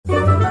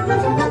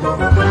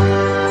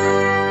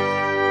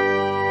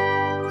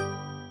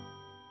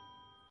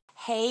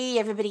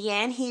everybody,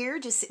 Ann here,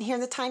 just sitting here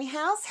in the tiny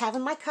house,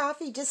 having my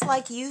coffee just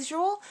like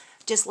usual.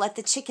 Just let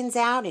the chickens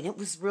out, and it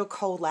was real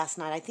cold last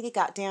night. I think it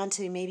got down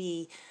to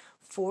maybe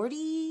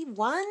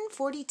 41,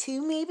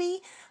 42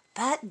 maybe,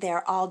 but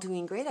they're all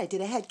doing great. I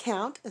did a head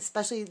count,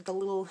 especially the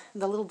little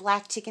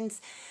black chickens,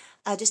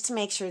 just to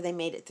make sure they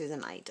made it through the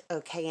night.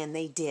 Okay, and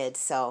they did,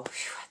 so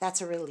whew, that's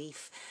a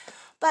relief.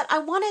 But I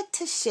wanted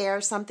to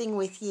share something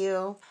with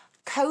you.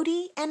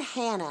 Cody and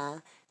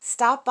Hannah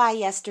stopped by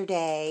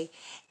yesterday,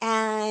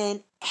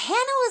 and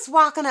Hannah was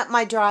walking up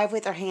my drive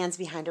with her hands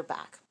behind her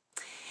back.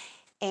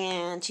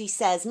 And she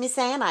says, "Miss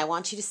Ann, I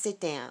want you to sit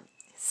down."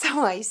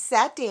 So I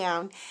sat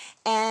down,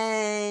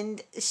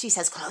 and she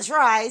says, "Close your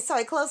eyes." So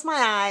I closed my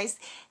eyes,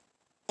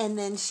 and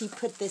then she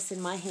put this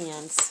in my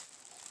hands.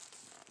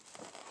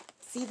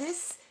 See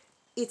this?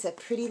 It's a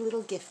pretty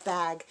little gift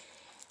bag.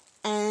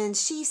 And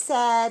she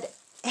said,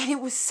 and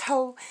it was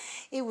so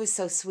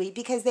sweet,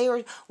 because they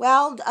were,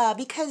 well,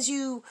 because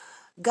you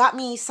got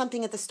me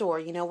something at the store,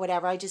 you know,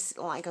 whatever. I just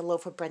like a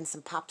loaf of bread and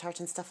some Pop-Tarts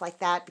and stuff like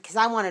that, because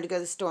I wanted to go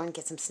to the store and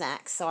get some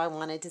snacks. So I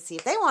wanted to see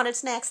if they wanted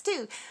snacks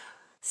too.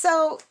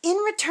 So in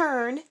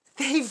return,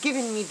 they've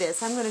given me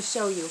this. I'm going to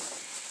show you.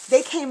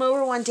 They came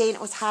over one day, and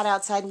it was hot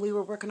outside, and we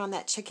were working on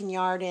that chicken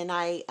yard, and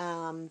I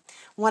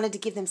wanted to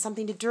give them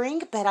something to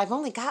drink, but I've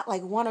only got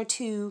like 1 or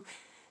 2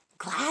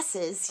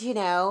 glasses, you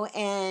know,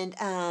 and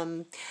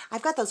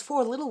I've got those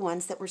 4 little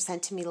ones that were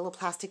sent to me, the little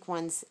plastic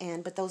ones,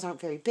 but those aren't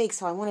very big,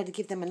 so I wanted to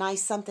give them a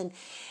nice something,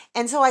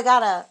 and so I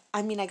got a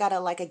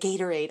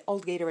Gatorade,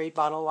 old Gatorade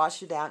bottle,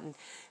 washed it out, and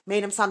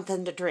made them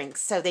something to drink.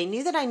 So they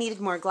knew that I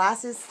needed more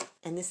glasses,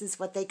 and this is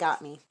what they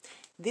got me.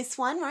 This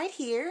one right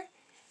here,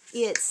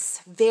 it's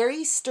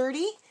very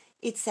sturdy.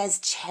 It says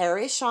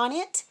Cherish on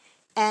it,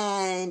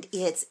 and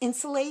it's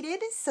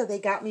insulated, so they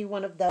got me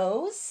one of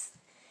those.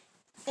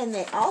 And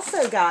they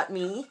also got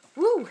me,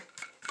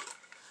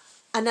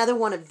 another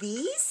one of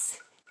these.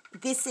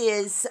 This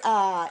is,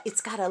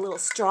 it's got a little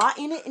straw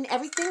in it and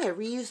everything, a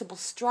reusable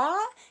straw,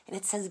 and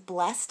it says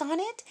Blessed on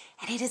it.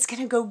 And it is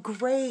going to go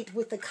great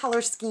with the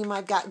color scheme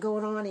I've got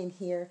going on in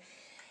here.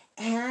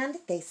 And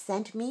they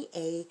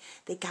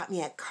got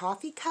me a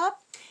coffee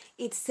cup.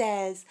 It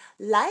says,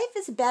 "Life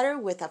is better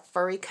with a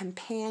furry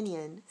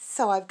companion."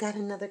 So I've got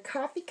another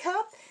coffee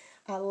cup.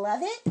 I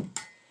love it.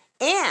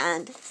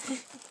 And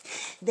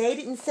they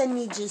didn't send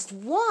me just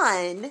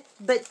 1,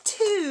 but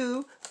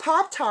 2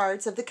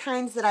 Pop-Tarts of the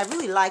kinds that I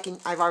really like.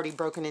 And I've already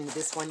broken into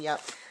this one. Yep.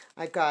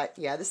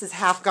 This is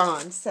half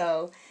gone.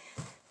 So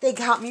they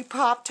got me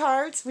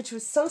Pop-Tarts, which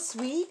was so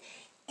sweet.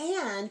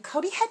 And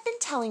Cody had been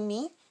telling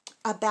me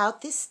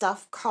about this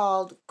stuff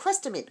called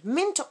Crystamint,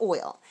 mint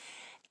oil.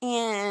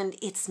 And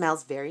it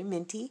smells very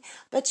minty,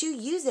 but you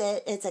use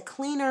it. It's a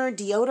cleaner,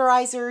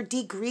 deodorizer,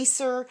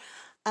 degreaser,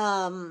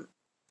 and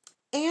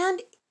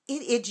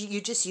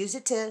you just use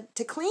it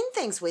to clean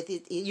things with.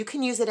 You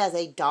can use it as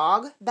a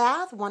dog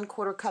bath,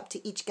 1/4 cup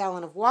to each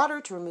gallon of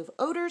water to remove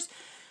odors.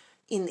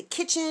 In the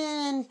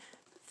kitchen,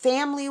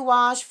 family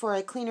wash for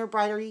a cleaner,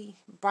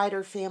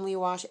 brighter family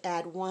wash,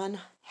 add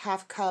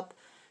 1/2 cup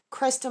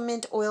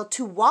Crystamint oil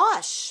to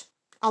wash,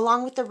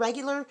 along with the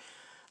regular,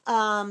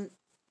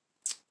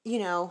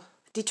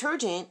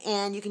 detergent.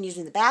 And you can use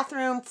it in the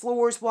bathroom,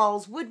 floors,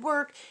 walls,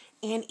 woodwork,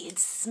 and it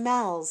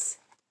smells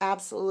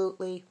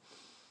absolutely.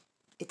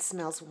 It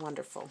smells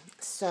wonderful.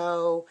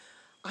 So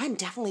I'm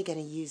definitely going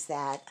to use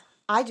that.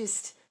 I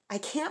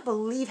can't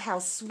believe how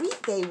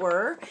sweet they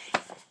were.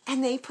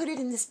 And they put it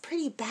in this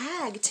pretty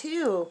bag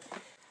too.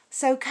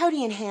 So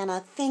Cody and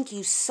Hannah, thank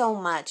you so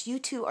much. You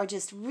two are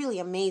just really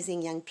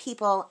amazing young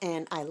people,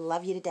 and I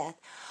love you to death.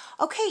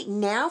 Okay,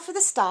 now for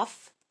the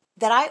stuff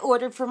that I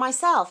ordered for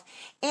myself.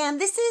 And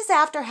this is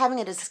after having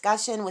a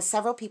discussion with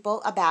several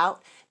people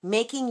about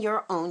making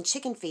your own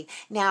chicken feed.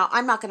 Now,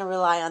 I'm not going to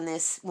rely on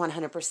this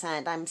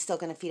 100%. I'm still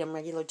going to feed them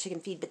regular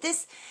chicken feed. But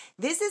this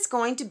is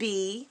going to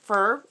be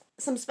for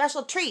some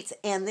special treats.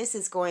 And this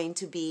is going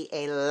to be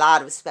a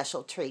lot of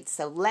special treats.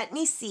 So let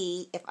me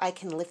see if I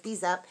can lift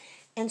these up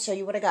and show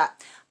you what I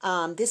got.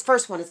 This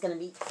first one is going to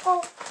be,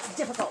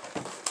 difficult.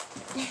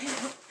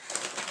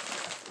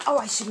 Oh,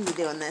 I shouldn't be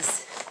doing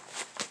this.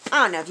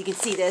 I don't know if you can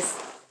see this,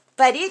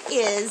 but it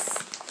is,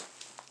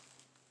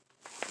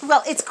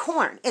 well, it's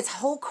corn. It's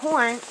whole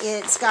corn.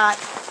 It's got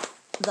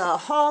the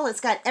hull. It's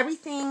got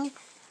everything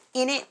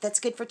in it that's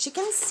good for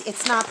chickens.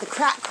 It's not the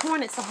cracked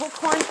corn. It's the whole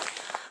corn.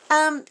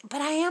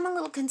 But I am a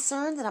little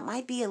concerned that it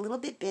might be a little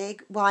bit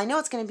big. Well, I know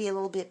it's going to be a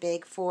little bit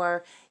big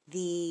for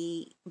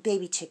the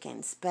baby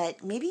chickens,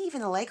 but maybe even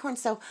the leghorns.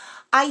 So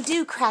I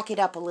do crack it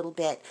up a little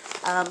bit.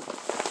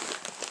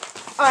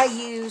 I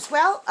use,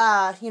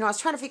 I was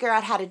trying to figure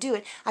out how to do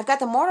it. I've got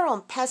the mortar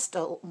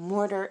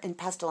and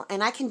pestle,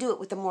 and I can do it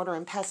with the mortar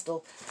and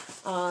pestle.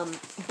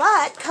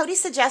 But Cody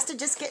suggested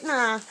just getting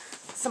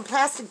some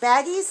plastic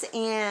baggies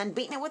and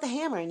beating it with a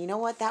hammer, and you know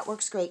what? That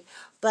works great.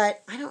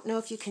 But I don't know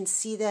if you can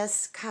see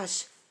this,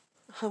 gosh,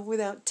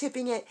 without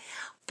tipping it,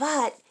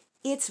 but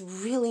it's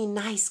really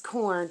nice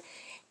corn.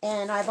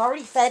 And I've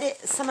already fed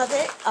it, some of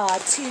it,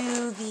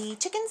 to the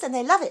chickens, and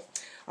they love it.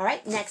 All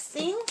right, next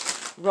thing,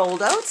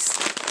 rolled oats.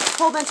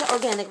 whole bunch of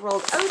organic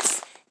rolled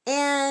oats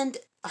and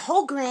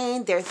whole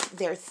grain. They're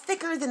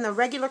thicker than the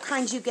regular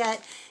kinds you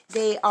get.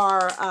 They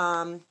are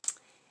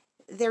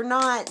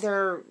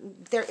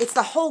it's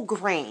the whole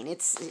grain.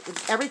 It's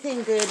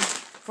everything good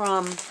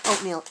from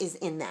oatmeal is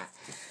in that.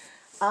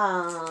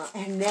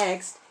 And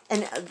next,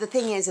 and the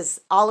thing is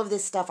all of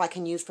this stuff I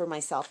can use for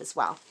myself as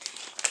well.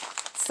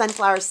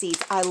 Sunflower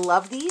seeds. I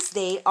love these.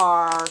 They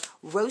are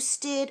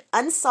roasted,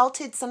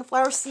 unsalted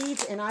sunflower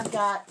seeds, and I've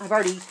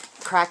already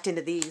cracked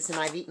into these, and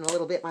I've eaten a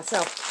little bit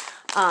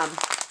myself.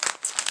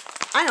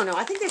 I don't know.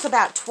 I think there's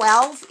about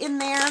 12 in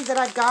there that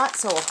I've got,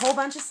 so a whole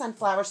bunch of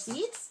sunflower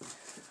seeds.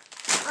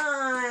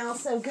 I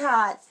also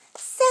got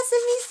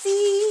sesame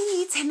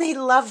seeds, and they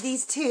love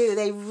these too.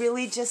 They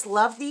really just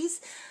love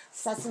these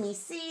sesame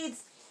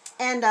seeds,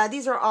 and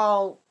these are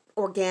all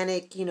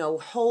organic, you know,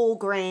 whole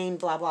grain,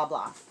 blah, blah,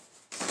 blah.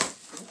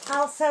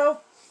 Also,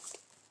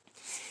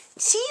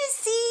 chia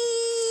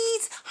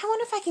seeds. I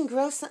wonder if I can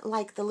grow some,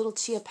 like the little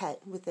chia pet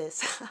with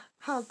this.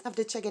 I'll have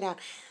to check it out.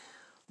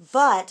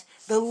 But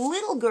the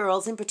little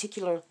girls in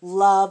particular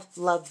love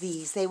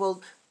these. They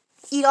will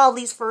eat all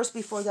these first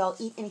before they'll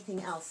eat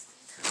anything else.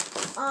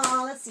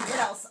 Let's see, what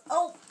else?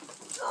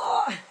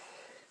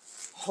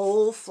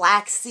 Whole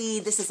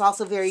flaxseed. This is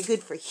also very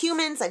good for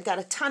humans. I've got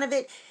a ton of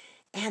it,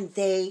 and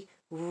they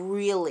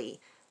really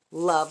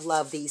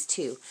love these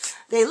too.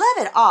 They love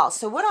it all.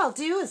 So what I'll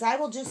do is I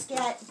will just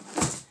get,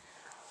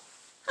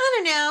 I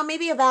don't know,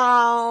 maybe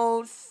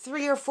about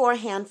 3 or 4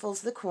 handfuls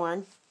of the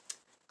corn.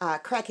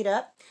 Crack it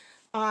up.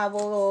 I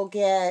will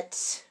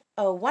get,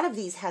 one of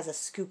these has a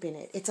scoop in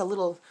it. It's a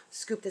little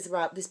scoop that's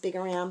about this big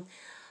around.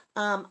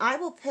 I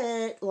will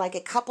put like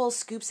a couple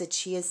scoops of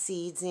chia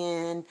seeds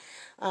in,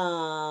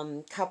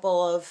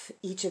 couple of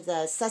each of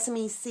the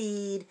sesame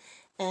seed,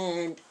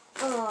 and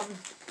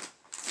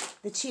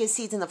the chia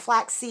seeds and the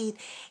flax seed,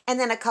 and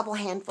then a couple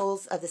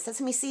handfuls of the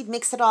sesame seed.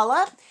 Mix it all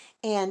up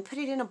and put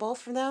it in a bowl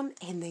for them,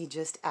 and they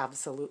just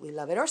absolutely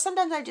love it. Or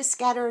sometimes I just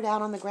scatter it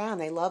out on the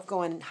ground. They love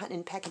going hunting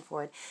and pecking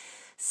for it.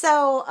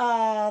 So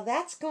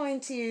that's going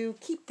to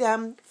keep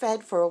them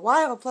fed for a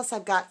while. Plus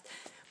I've got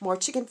more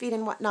chicken feed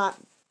and whatnot.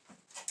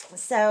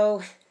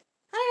 So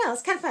I don't know,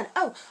 it's kind of fun.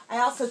 Oh, I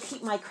also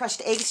keep my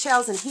crushed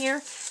eggshells in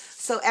here.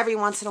 So every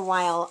once in a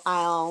while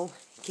I'll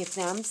give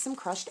them some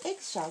crushed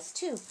eggshells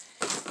too.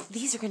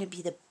 These are going to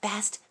be the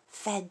best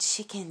fed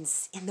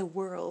chickens in the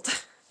world.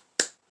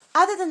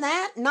 Other than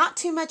that, not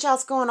too much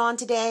else going on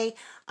today.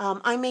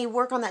 I may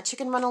work on that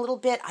chicken run a little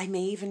bit. I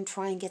may even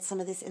try and get some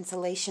of this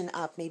insulation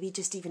up, maybe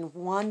just even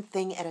one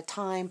thing at a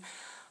time.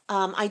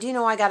 I do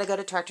know I got to go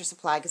to Tractor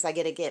Supply because I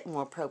got to get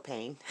more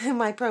propane.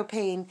 My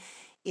propane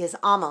is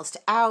almost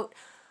out.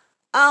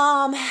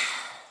 I've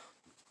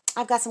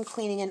got some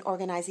cleaning and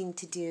organizing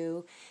to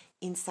do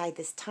inside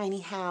this tiny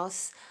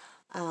house.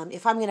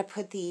 If I'm going to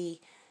put the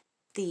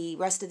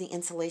rest of the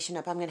insulation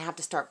up, I'm going to have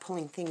to start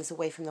pulling things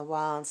away from the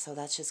wall, and so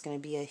that's just going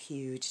to be a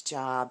huge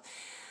job.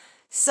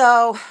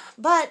 So,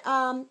 but,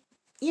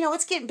 you know,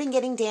 it's been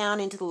getting down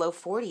into the low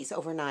 40s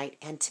overnight,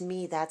 and to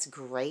me, that's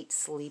great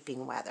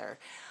sleeping weather.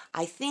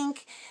 I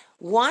think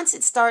once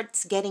it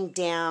starts getting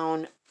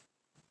down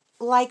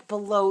like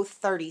below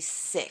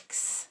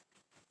 36,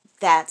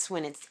 that's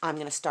when I'm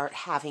going to start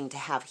having to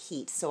have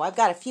heat. So I've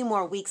got a few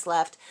more weeks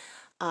left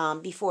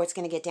before it's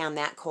going to get down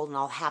that cold, and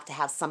I'll have to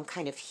have some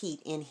kind of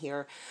heat in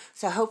here.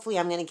 So hopefully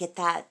I'm going to get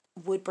that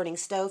wood-burning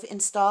stove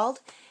installed,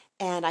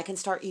 and I can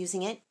start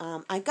using it.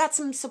 I've got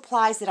some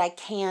supplies that I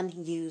can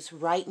use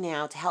right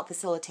now to help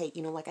facilitate,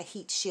 you know, like a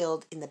heat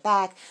shield in the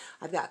back.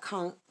 I've got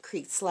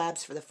concrete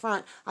slabs for the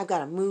front. I've got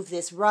to move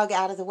this rug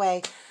out of the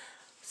way.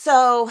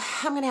 So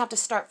I'm going to have to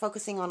start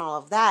focusing on all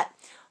of that.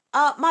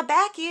 My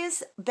back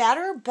is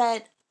better,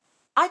 but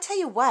I tell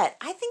you what,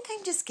 I think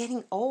I'm just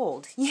getting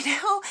old, you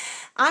know?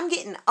 I'm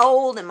getting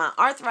old, and my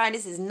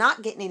arthritis is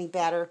not getting any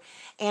better.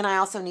 And I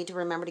also need to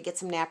remember to get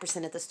some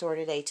naproxen at the store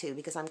today, too,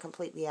 because I'm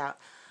completely out.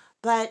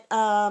 But,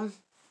 I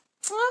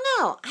don't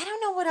know. I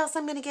don't know what else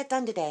I'm going to get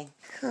done today.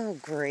 Oh,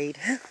 great.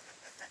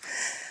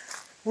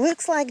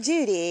 Looks like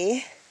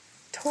Judy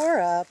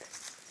tore up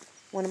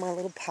one of my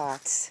little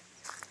pots.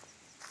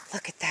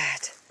 Look at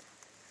that.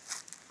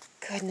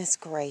 Goodness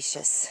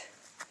gracious.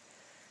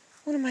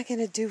 What am I going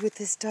to do with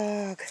this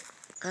dog?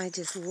 I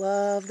just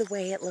love the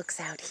way it looks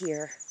out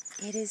here.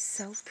 It is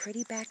so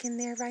pretty back in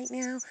there right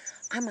now.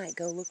 I might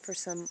go look for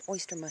some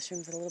oyster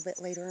mushrooms a little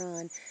bit later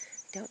on.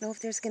 Don't know if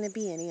there's going to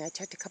be any. I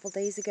checked a couple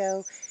days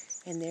ago,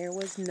 and there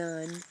was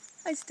none.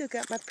 I still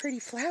got my pretty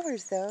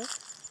flowers, though.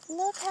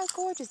 Love how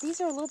gorgeous.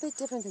 These are a little bit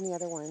different than the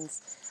other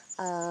ones.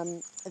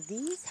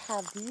 These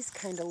have these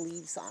kind of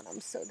leaves on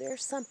them, so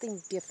there's something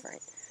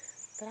different.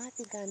 But I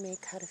think I may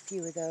cut a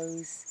few of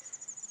those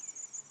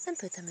and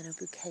put them in a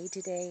bouquet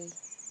today.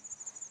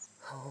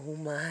 Oh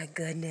my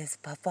goodness,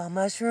 puffball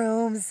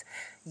mushrooms.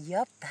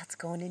 Yep, that's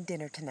going in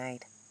dinner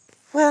tonight.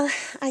 Well,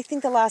 I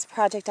think the last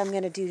project I'm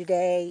going to do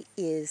today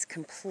is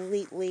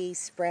completely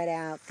spread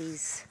out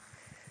these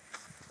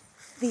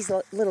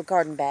little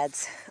garden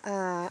beds.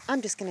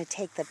 I'm just going to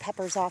take the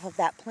peppers off of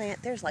that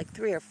plant. There's like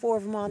 3 or 4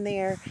 of them on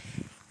there.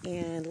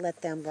 and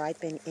let them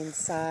ripen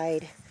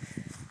inside.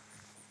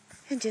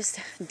 And just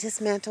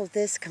dismantle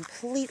this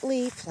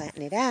completely,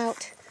 flatten it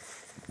out.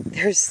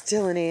 There's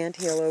still an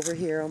anthill over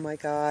here, oh my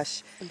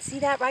gosh. And see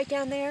that right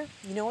down there?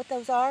 You know what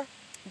those are?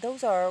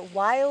 Those are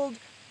wild,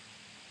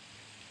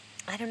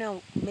 I don't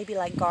know, maybe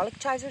like garlic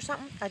chives or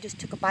something. I just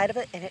took a bite of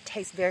it and it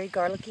tastes very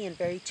garlicky and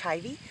very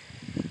chivy.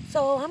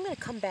 So I'm going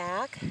to come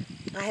back.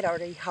 I had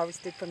already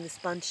harvested from this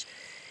bunch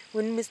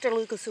when Mr.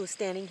 Lucas was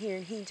standing here,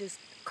 and he just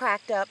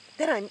cracked up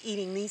that I'm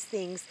eating these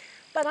things.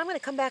 But I'm going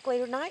to come back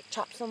later tonight,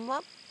 chop some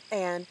up,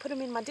 and put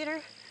them in my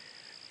dinner.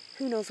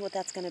 Who knows what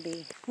that's going to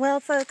be. Well,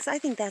 folks, I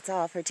think that's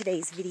all for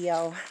today's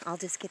video. I'll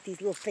just get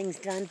these little things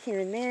done here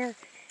and there,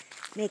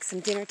 make some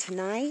dinner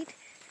tonight,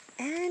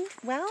 and,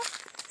 well,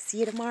 see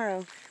you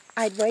tomorrow.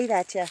 I'd wave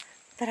at you,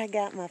 but I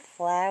got my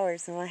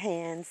flowers in my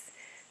hands.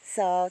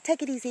 So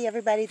take it easy,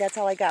 everybody. That's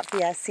all I got for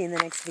you. See you in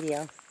the next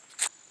video.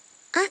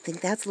 I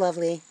think that's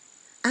lovely.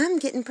 I'm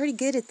getting pretty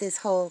good at this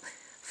whole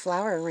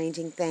flower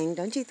arranging thing,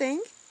 don't you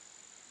think?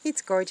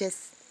 It's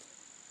gorgeous.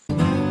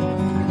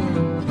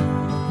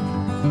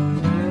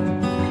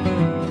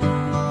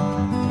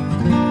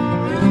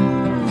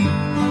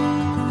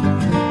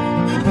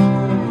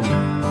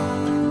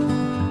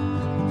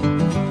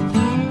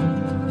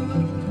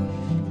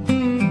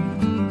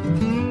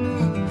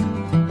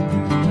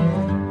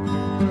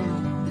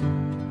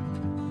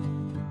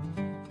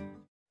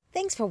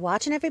 Thanks for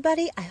watching,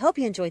 everybody. I hope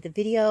you enjoyed the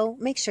video.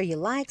 Make sure you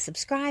like,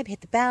 subscribe,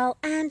 hit the bell,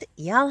 and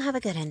y'all have a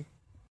good one.